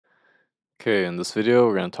Okay, in this video,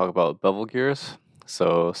 we're going to talk about bevel gears.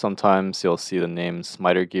 So sometimes you'll see the names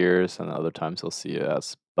miter gears, and other times you'll see it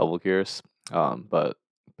as bevel gears. But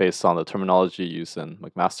based on the terminology used in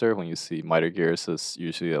McMaster, when you see miter gears, it's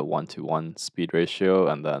usually a 1-to-1 speed ratio,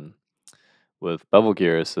 and then with bevel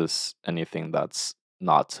gears, is anything that's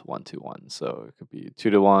not 1-to-1. So it could be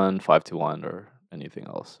 2-to-1, 5-to-1, or anything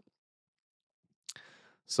else.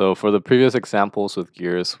 So for the previous examples with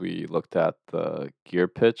gears, we looked at the gear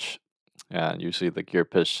pitch, and usually the gear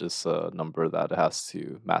pitch is a number that has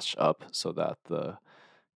to match up so that the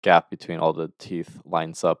gap between all the teeth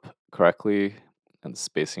lines up correctly and the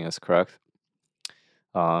spacing is correct.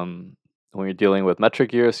 Um, when you're dealing with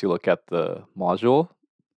metric gears, you look at the module.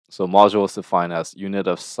 So module is defined as unit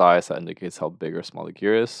of size that indicates how big or small the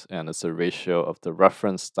gear is, and it's a ratio of the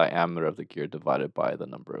reference diameter of the gear divided by the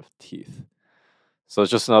number of teeth. So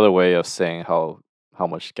it's just another way of saying how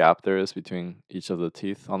much gap there is between each of the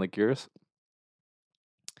teeth on the gears.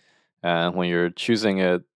 And when you're choosing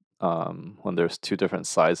it, when there's two different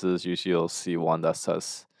sizes, usually you'll see one that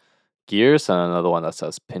says gears and another one that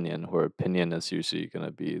says pinion, where pinion is usually going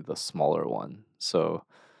to be the smaller one. So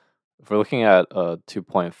if we're looking at a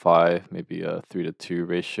 2.5, maybe a 3-to-2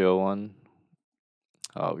 ratio one,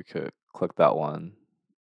 we could click that one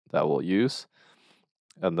that we'll use.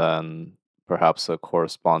 And then perhaps a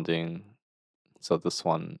corresponding, so this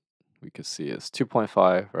one we could see is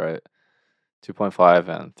 2.5, right? 2.5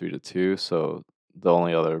 and 3-to-2. So the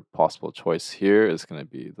only other possible choice here is going to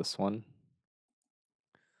be this one.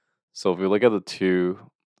 So if we look at the two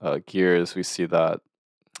gears, we see that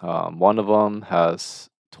one of them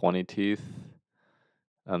has 20 teeth,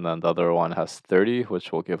 and then the other one has 30,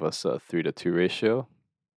 which will give us a 3-to-2 ratio.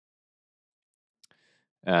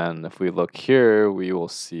 And if we look here, we will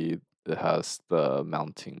see it has the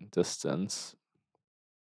mounting distance.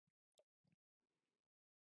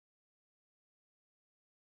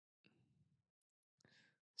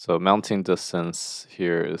 So mounting distance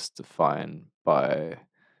here is defined by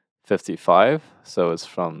 55. So it's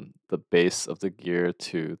from the base of the gear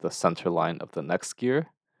to the center line of the next gear.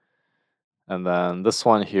 And then this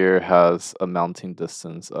one here has a mounting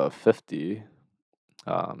distance of 50.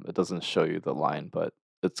 It doesn't show you the line, but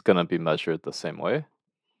it's going to be measured the same way.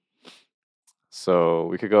 So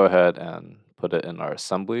we could go ahead and put it in our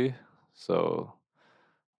assembly. So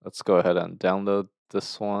let's go ahead and download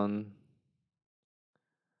this one.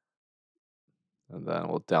 And then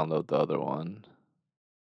we'll download the other one.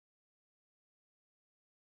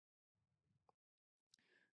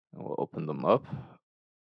 And we'll open them up.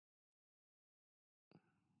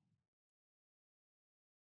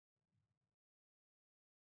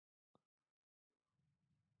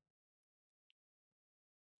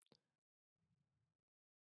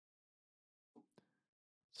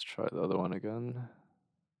 Let's try the other one again.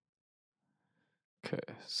 Okay,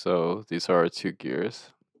 so these are our two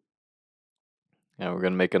gears. And we're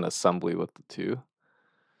going to make an assembly with the two.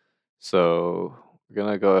 So we're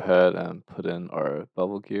going to go ahead and put in our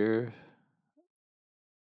bevel gear.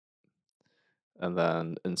 And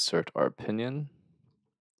then insert our pinion.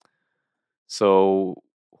 So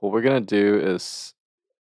what we're going to do is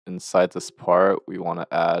inside this part, we want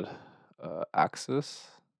to add axis.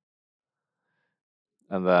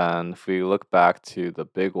 And then if we look back to the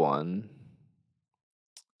big one,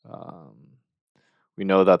 um, we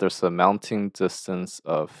know that there's a mounting distance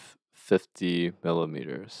of 50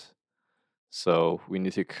 millimeters. So we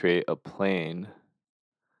need to create a plane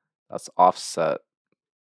that's offset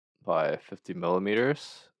by 50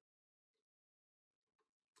 millimeters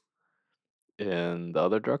in the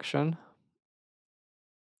other direction.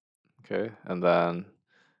 Okay, and then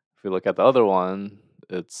if we look at the other one,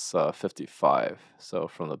 it's 55. So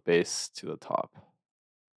from the base to the top.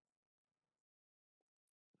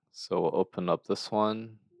 So we'll open up this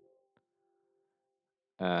one,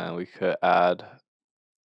 and we could add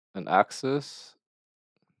an axis,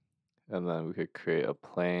 and then we could create a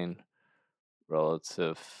plane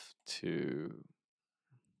relative to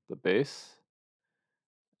the base,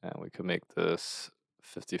 and we could make this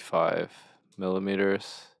 55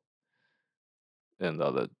 millimeters in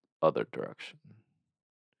the other direction.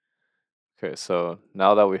 Okay, so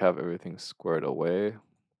now that we have everything squared away,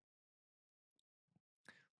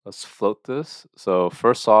 let's float this. So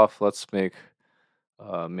first off, let's make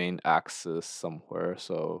a main axis somewhere.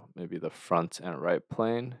 So maybe the front and right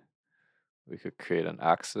plane. We could create an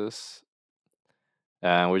axis.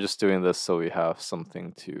 And we're just doing this so we have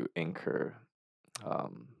something to anchor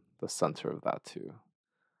the center of that to.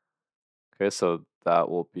 Okay, so that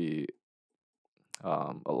will be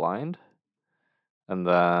aligned. And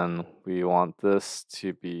then we want this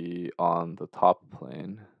to be on the top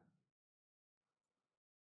plane.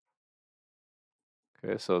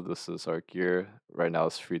 Okay, so this is our gear. Right now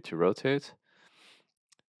it's free to rotate.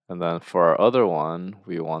 And then for our other one,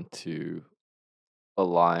 we want to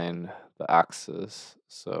align the axis.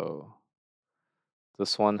 So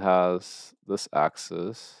this one has this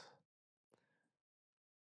axis,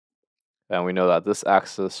 and we know that this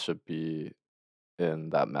axis should be in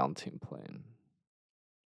that mounting plane.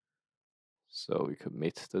 So we could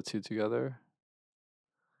mate the two together.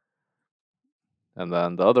 And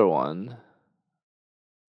then the other one,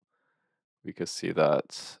 we could see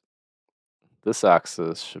that this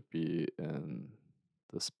axis should be in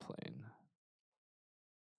this plane.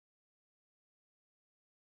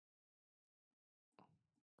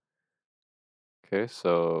 Okay,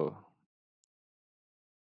 so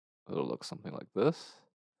it'll look something like this.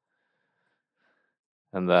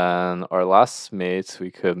 And then our last mate,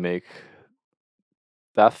 we could make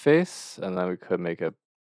that face, and then we could make it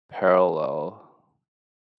parallel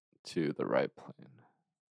to the right plane.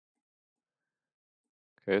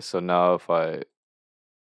 Okay, so now if I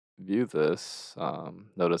view this,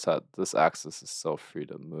 notice that this axis is still free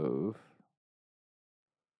to move,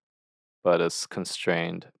 but it's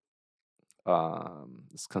constrained.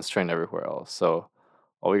 It's constrained everywhere else. So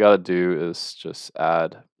all we gotta do is just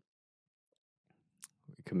add.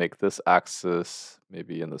 We can make this axis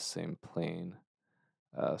maybe in the same plane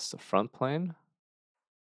as the front plane.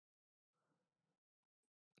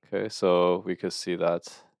 Okay, so we could see that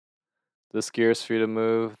this gear is free to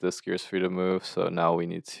move, this gear is free to move. So now we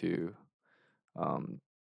need to um,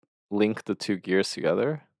 link the two gears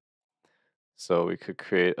together. So we could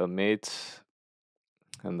create a mate,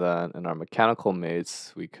 and then in our mechanical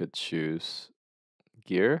mates, we could choose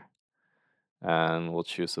gear, and we'll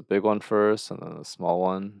choose a big one first and then a small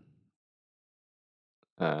one.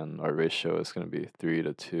 And our ratio is going to be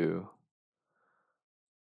 3:2.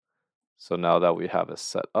 So now that we have it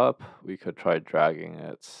set up, we could try dragging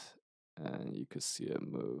it, and you could see it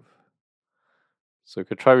move. So we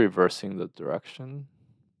could try reversing the direction.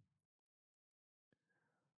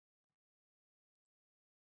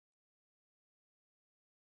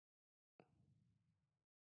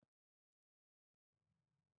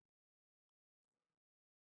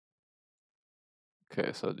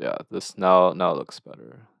 Okay, so yeah, this now looks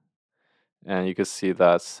better. And you can see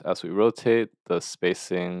that as we rotate, the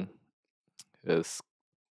spacing is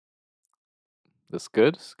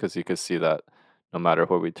good because you can see that no matter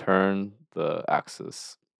where we turn the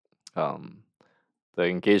axis, um, the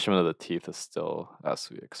engagement of the teeth is still as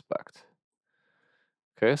we expect.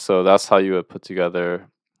 Okay, so that's how you would put together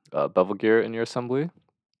bevel gear in your assembly.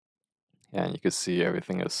 And you can see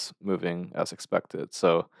everything is moving as expected.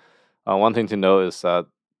 So one thing to note is that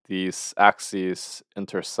these axes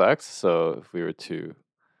intersect. So if we were to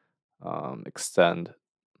extend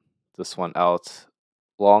this one out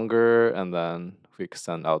longer, and then if we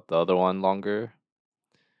extend out the other one longer,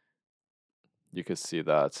 you can see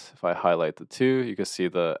that if I highlight the two, you can see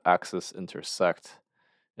the axis intersect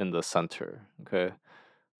in the center. Okay,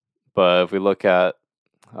 but if we look at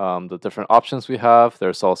the different options we have,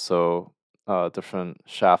 there's also different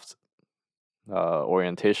shaft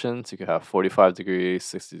orientations. You could have 45 degrees,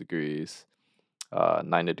 60 degrees,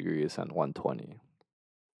 90 degrees, and 120.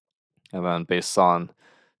 And then based on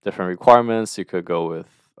different requirements, you could go with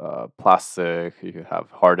plastic. You could have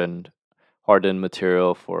hardened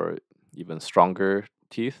material for even stronger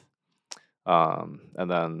teeth. And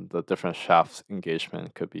then the different shaft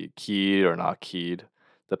engagement could be keyed or not keyed,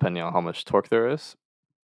 depending on how much torque there is.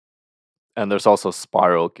 And there's also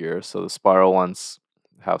spiral gear. So the spiral ones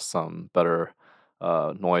have some better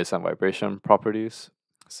noise and vibration properties.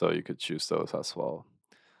 So you could choose those as well.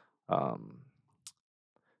 Um,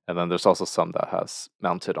 and then there's also some that has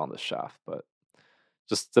mounted on the shaft, but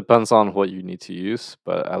just depends on what you need to use.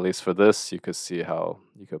 But at least for this, you could see how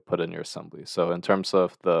you could put in your assembly. So in terms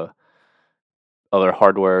of the other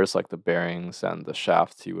hardwares like the bearings and the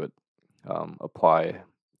shaft, you would apply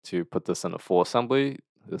to put this in a full assembly.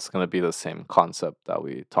 It's going to be the same concept that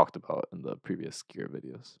we talked about in the previous gear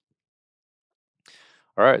videos.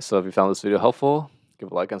 All right, so if you found this video helpful,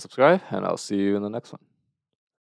 give a like and subscribe, and I'll see you in the next one.